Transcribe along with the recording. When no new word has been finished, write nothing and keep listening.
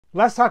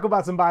Let's talk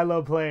about some buy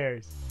low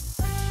players.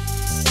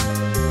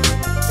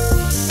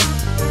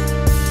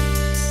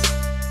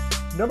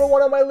 Number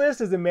 1 on my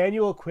list is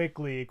Immanuel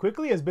Quickley.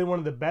 Quickley has been one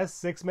of the best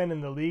six men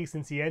in the league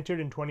since he entered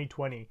in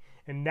 2020.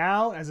 And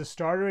now, as a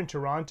starter in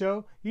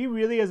Toronto, he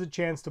really has a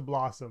chance to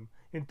blossom.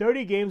 In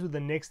 30 games with the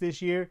Knicks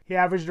this year, he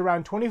averaged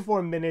around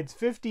 24 minutes,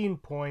 15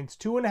 points,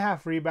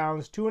 2.5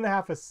 rebounds,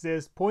 2.5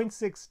 assists,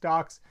 0.6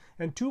 stocks,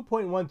 and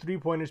 2.1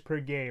 3-pointers per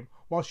game,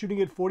 while shooting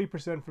it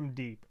 40% from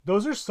deep.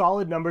 Those are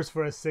solid numbers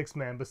for a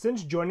six-man, but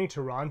since joining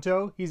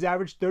Toronto, he's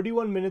averaged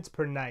 31 minutes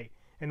per night.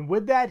 And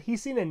with that,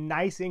 he's seen a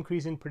nice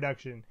increase in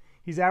production.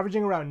 He's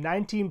averaging around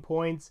 19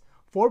 points,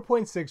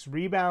 4.6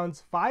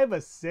 rebounds, 5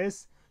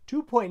 assists,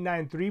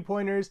 2.9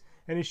 3-pointers,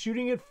 and is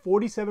shooting it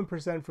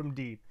 47% from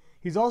deep.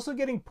 He's also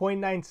getting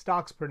 0.9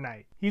 stocks per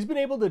night. He's been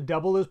able to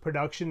double his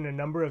production in a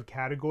number of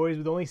categories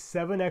with only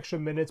 7 extra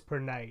minutes per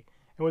night.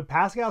 And with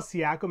Pascal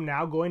Siakam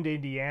now going to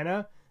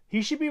Indiana,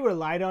 he should be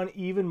relied on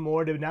even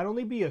more to not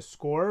only be a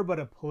scorer, but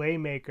a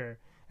playmaker.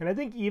 And I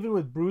think even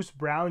with Bruce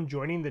Brown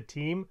joining the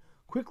team,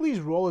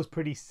 Quickley's role is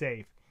pretty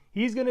safe.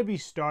 He's going to be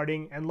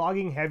starting and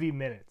logging heavy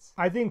minutes.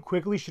 I think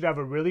Quickley should have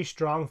a really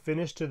strong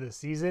finish to the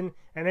season,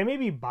 and I may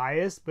be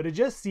biased, but it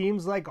just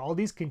seems like all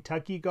these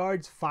Kentucky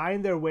guards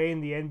find their way in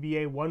the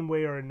NBA one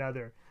way or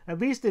another, at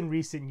least in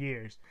recent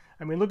years.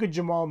 I mean, look at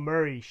Jamal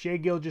Murray, Shai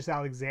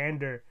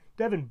Gilgeous-Alexander,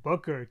 Devin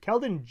Booker,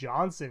 Keldon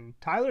Johnson,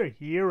 Tyler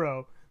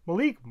Hero,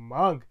 Malik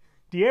Monk,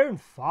 De'Aaron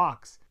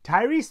Fox,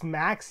 Tyrese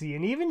Maxey,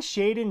 and even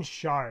Shaedon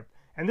Sharpe.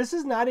 And this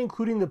is not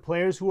including the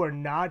players who are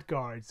not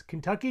guards.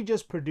 Kentucky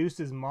just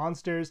produces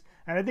monsters,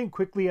 and I think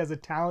Quickley has a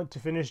talent to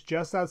finish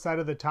just outside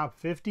of the top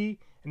 50,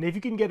 and if you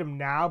can get him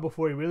now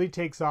before he really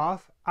takes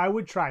off, I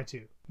would try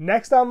to.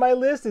 Next on my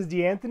list is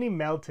De'Anthony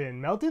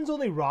Melton. Melton's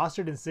only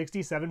rostered in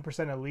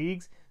 67% of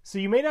leagues, so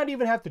you may not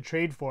even have to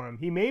trade for him.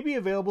 He may be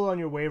available on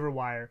your waiver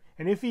wire,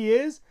 and if he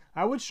is,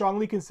 I would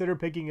strongly consider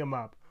picking him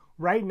up.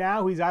 Right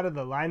now, he's out of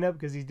the lineup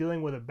because he's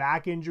dealing with a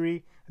back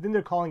injury. I think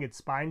they're calling it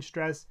spine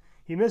stress.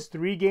 He missed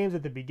 3 games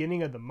at the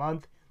beginning of the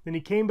month, then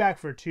he came back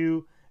for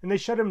 2, and they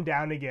shut him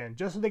down again,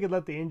 just so they could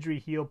let the injury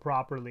heal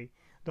properly.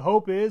 The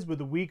hope is,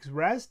 with a week's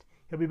rest,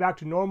 he'll be back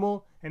to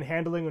normal and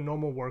handling a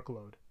normal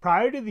workload.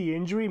 Prior to the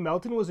injury,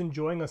 Melton was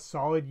enjoying a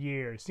solid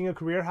year, seeing a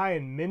career high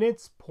in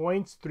minutes,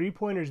 points,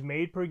 3-pointers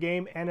made per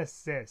game, and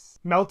assists.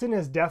 Melton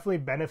has definitely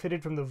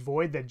benefited from the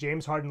void that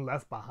James Harden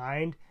left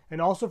behind,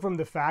 and also from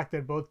the fact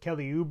that both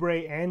Kelly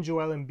Oubre and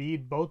Joel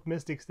Embiid both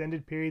missed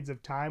extended periods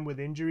of time with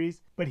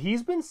injuries, but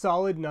he's been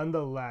solid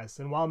nonetheless,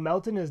 and while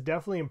Melton has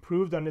definitely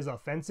improved on his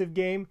offensive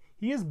game,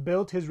 he has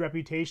built his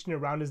reputation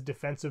around his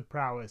defensive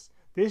prowess.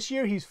 This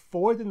year, he's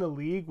 4th in the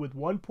league with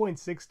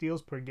 1.6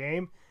 steals per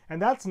game,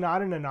 and that's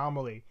not an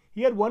anomaly.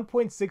 He had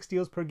 1.6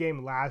 steals per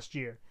game last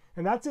year,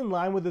 and that's in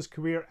line with his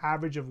career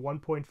average of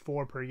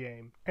 1.4 per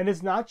game. And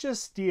it's not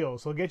just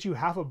steals. He'll get you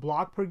half a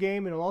block per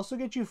game, and he'll also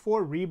get you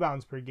 4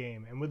 rebounds per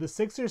game. And with the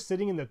Sixers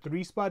sitting in the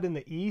 3 spot in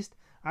the East,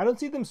 I don't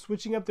see them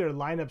switching up their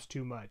lineups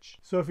too much.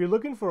 So if you're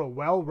looking for a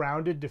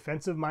well-rounded,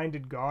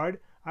 defensive-minded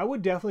guard, I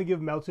would definitely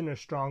give Melton a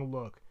strong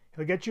look.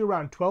 He'll get you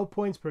around 12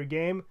 points per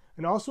game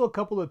and also a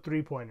couple of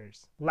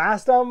 3-pointers.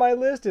 Last on my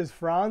list is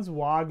Franz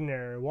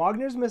Wagner.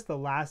 Wagner's missed the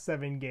last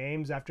 7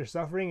 games after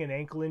suffering an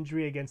ankle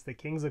injury against the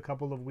Kings a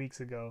couple of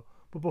weeks ago.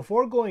 But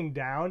before going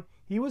down,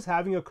 he was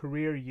having a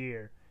career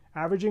year,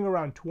 averaging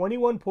around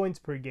 21 points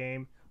per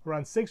game,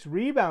 around 6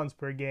 rebounds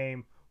per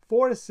game,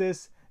 4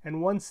 assists,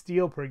 and 1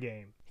 steal per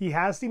game. He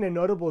has seen a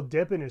notable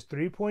dip in his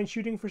 3-point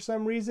shooting for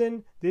some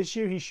reason. This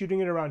year he's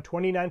shooting at around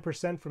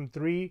 29% from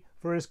 3.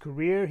 For his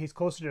career, he's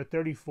closer to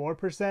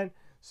 34%.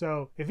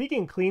 So if he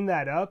can clean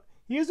that up,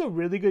 he has a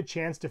really good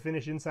chance to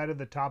finish inside of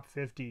the top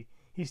 50.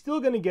 He's still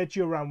going to get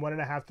you around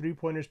 1.5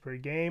 3-pointers per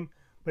game,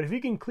 but if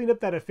he can clean up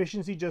that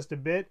efficiency just a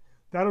bit,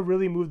 that'll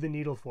really move the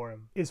needle for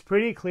him. It's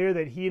pretty clear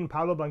that he and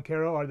Paolo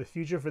Banchero are the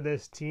future for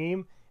this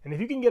team, and if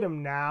you can get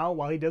him now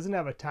while he doesn't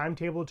have a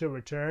timetable to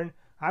return,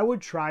 I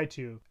would try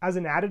to. As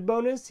an added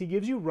bonus, he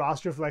gives you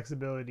roster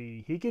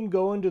flexibility. He can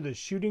go into the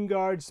shooting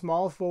guard,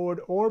 small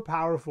forward, or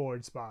power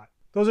forward spot.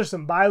 Those are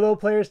some buy low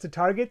players to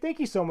target. Thank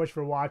you so much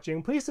for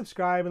watching. Please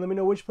subscribe and let me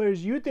know which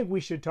players you think we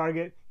should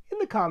target in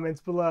the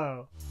comments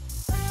below.